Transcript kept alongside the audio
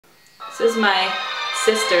This is my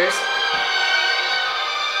sister's.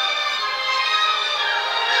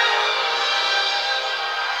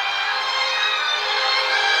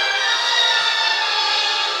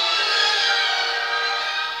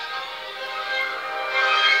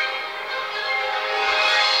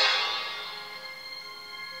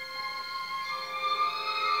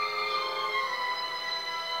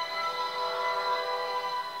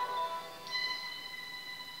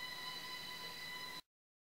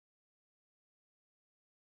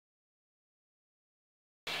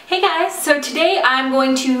 Hey guys, so today I'm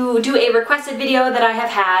going to do a requested video that I have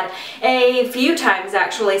had a few times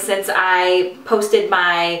actually since I posted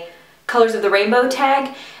my Colors of the Rainbow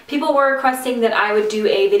tag. People were requesting that I would do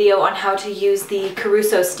a video on how to use the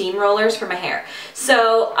Caruso steam rollers for my hair.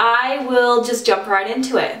 So I will just jump right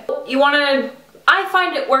into it. I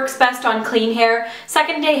find it works best on clean hair.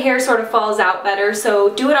 Second day hair sort of falls out better,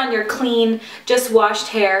 so do it on your clean, just washed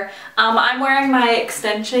hair. I'm wearing my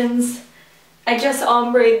extensions. I just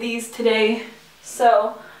ombre'd these today,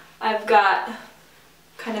 so I've got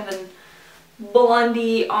kind of a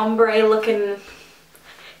blondie ombre looking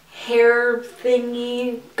hair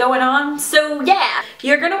thingy going on. So yeah,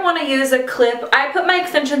 you're gonna want to use a clip. I put my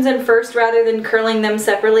extensions in first rather than curling them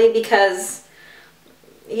separately because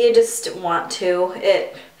you just want to.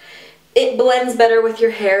 It blends better with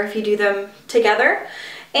your hair if you do them together.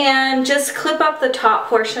 And just clip up the top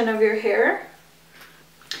portion of your hair.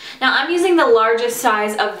 Now I'm using the largest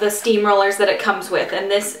size of the steam rollers that it comes with,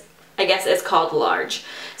 and this, I guess, is called large.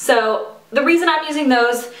 So the reason I'm using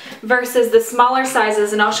those versus the smaller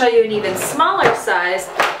sizes, and I'll show you an even smaller size,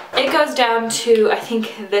 it goes down to, I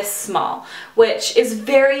think, this small, which is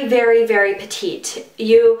very, very, very petite.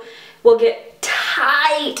 You will get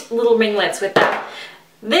tight little ringlets with that.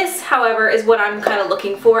 This, however, is what I'm kind of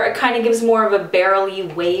looking for. It kind of gives more of a barrel-y,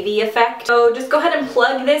 wavy effect. So just go ahead and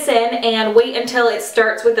plug this in and wait until it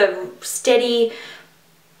starts with a steady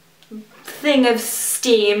thing of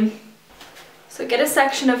steam. So get a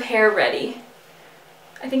section of hair ready.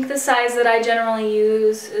 I think the size that I generally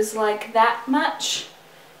use is like that much.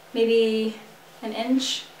 Maybe an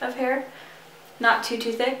inch of hair. Not too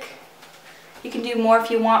thick. You can do more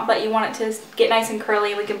if you want, but you want it to get nice and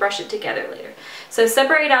curly and we can brush it together later. So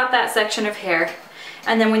separate out that section of hair,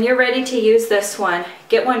 and then when you're ready to use this one,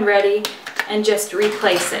 get one ready and just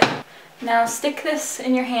replace it. Now stick this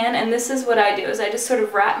in your hand, and this is what I do, is I just sort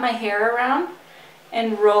of wrap my hair around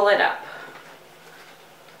and roll it up.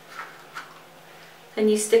 Then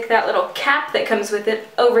you stick that little cap that comes with it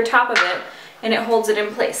over top of it, and it holds it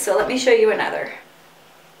in place. So let me show you another.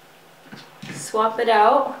 Swap it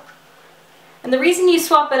out. And the reason you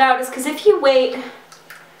swap it out is because if you wait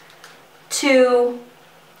to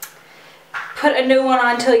put a new one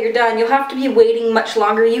on until you're done, you'll have to be waiting much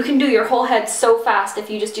longer. You can do your whole head so fast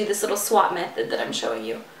if you just do this little swap method that I'm showing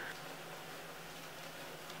you.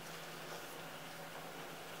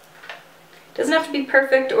 It doesn't have to be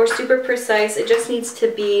perfect or super precise, it just needs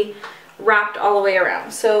to be wrapped all the way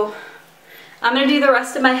around. So I'm going to do the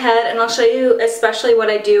rest of my head, and I'll show you especially what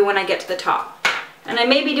I do when I get to the top. And I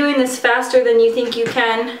may be doing this faster than you think you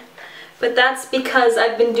can, but that's because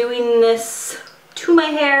I've been doing this to my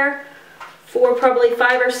hair for probably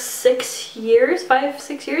 5 or 6 years. 5,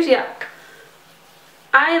 6 years, yeah.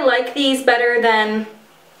 I like these better than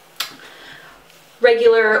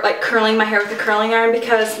regular, like curling my hair with a curling iron,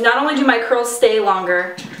 because not only do my curls stay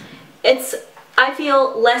longer, I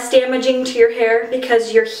feel less damaging to your hair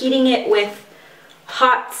because you're heating it with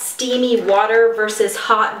hot steamy water versus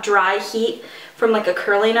hot dry heat from like a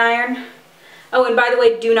curling iron. Oh, and by the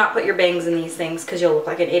way, do not put your bangs in these things because you'll look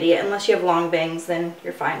like an idiot. Unless you have long bangs, then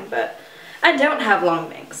you're fine, but I don't have long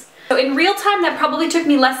bangs. So in real time, that probably took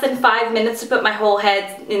me less than 5 minutes to put my whole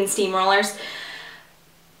head in steam rollers.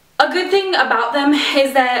 A good thing about them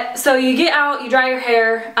is that, so you get out, you dry your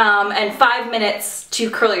hair, and 5 minutes to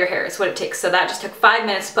curl your hair is what it takes. So that just took 5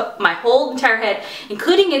 minutes to put my whole entire head,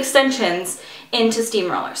 including extensions, into steam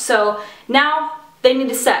rollers. So now they need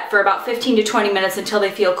to set for about 15 to 20 minutes until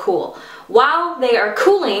they feel cool. While they are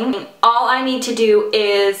cooling, all I need to do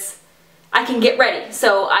is I can get ready.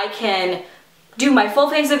 So I can do my full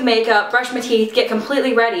face of makeup, brush my teeth, get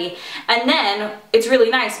completely ready, and then it's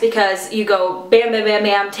really nice because you go bam, bam, bam,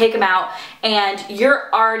 bam, take them out, and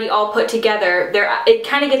you're already all put together. It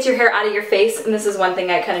kind of gets your hair out of your face, and this is one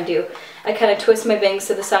thing I kind of do. I kind of twist my bangs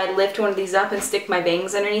to the side, lift one of these up, and stick my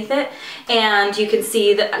bangs underneath it, and you can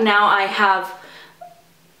see that now I have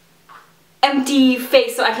empty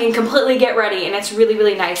face so I can completely get ready, and it's really,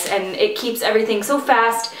 really nice, and it keeps everything so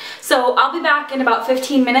fast. So I'll be back in about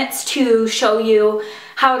 15 minutes to show you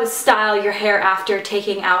how to style your hair after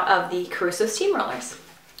taking out of the Caruso steam rollers.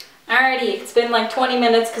 Alrighty, it's been like 20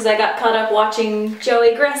 minutes because I got caught up watching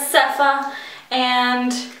Joey Graceffa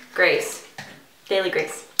and Grace, Daily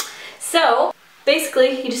Grace. So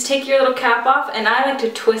basically, you just take your little cap off, and I like to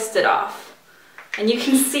twist it off. And you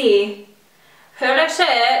can see, holy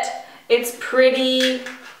shit, it's pretty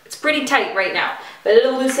tight right now, but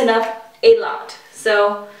it'll loosen up a lot.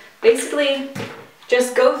 So basically,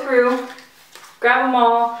 just go through, grab them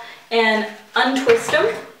all, and untwist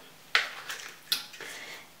them.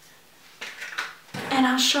 And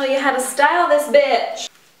I'll show you how to style this bitch.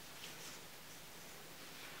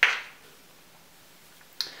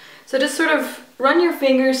 So just sort of run your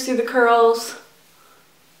fingers through the curls.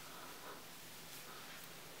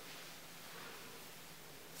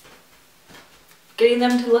 Getting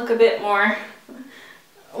them to look a bit more,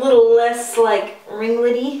 a little less like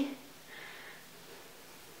ringlety.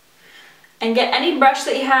 And get any brush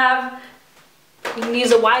that you have. You can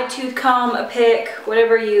use a wide tooth comb, a pick,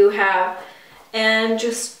 whatever you have, and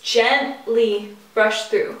just gently brush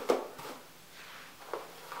through.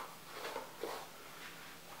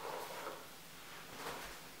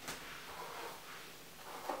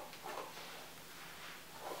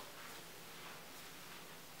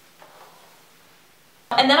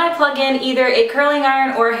 And then I plug in either a curling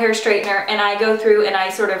iron or a hair straightener, and I go through and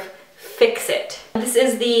I sort of fix it. This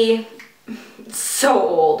is the, so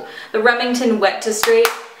old, the Remington Wet to Straight,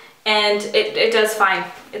 and it does fine.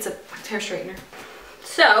 It's a hair straightener.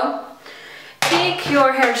 So take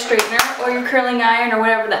your hair straightener or your curling iron or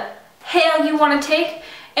whatever the hell you want to take,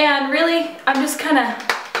 and really I'm just kind of,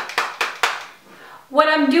 what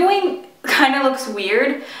I'm doing kind of looks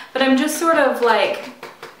weird, but I'm just sort of like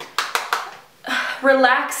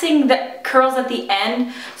relaxing the curls at the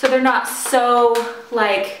end so they're not so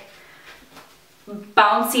like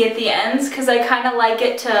bouncy at the ends, because I kind of like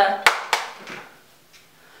it to,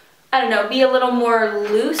 I don't know, be a little more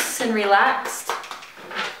loose and relaxed.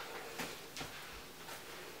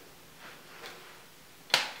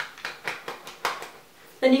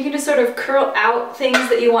 Then you can just sort of curl out things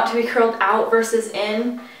that you want to be curled out versus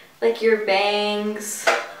in, like your bangs.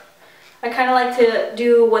 I kind of like to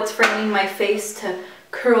do what's framing my face to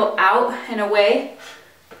curl out in a way.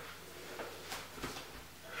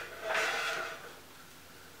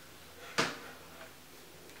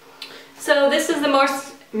 So this is the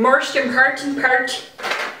most important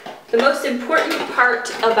part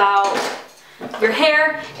about your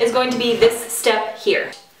hair is going to be this step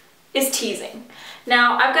here, is teasing.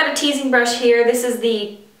 Now I've got a teasing brush here. This is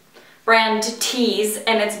the brand Tease,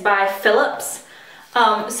 and it's by Philips.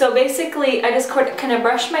 So basically I just kind of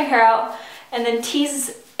brush my hair out and then tease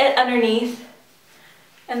it underneath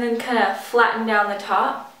and then kind of flatten down the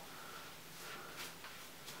top.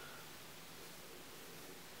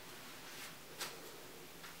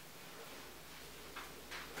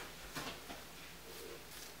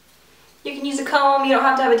 You can use a comb, you don't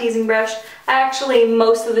have to have a teasing brush. I actually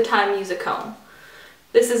most of the time use a comb.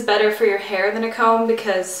 This is better for your hair than a comb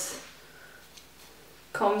because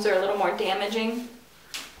combs are a little more damaging.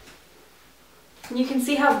 You can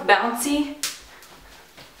see how bouncy.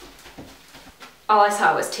 All I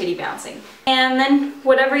saw was titty bouncing. And then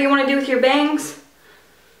whatever you want to do with your bangs,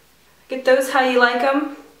 get those how you like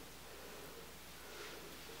them.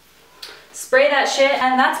 Spray that shit,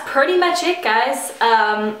 and that's pretty much it, guys.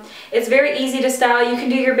 It's very easy to style. You can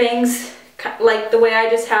do your bangs like the way I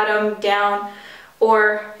just had them down,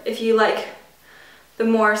 or if you like the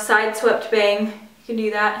more side swept bang, you can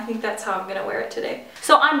do that. I think that's how I'm gonna wear it today.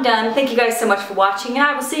 So I'm done. Thank you guys so much for watching, and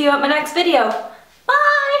I will see you at my next video.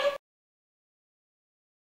 Bye!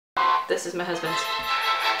 This is my husband's.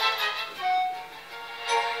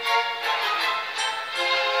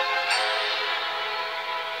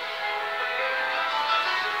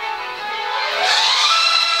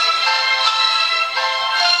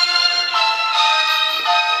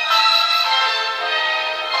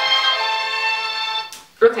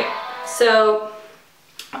 Okay, so,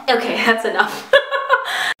 okay, that's enough.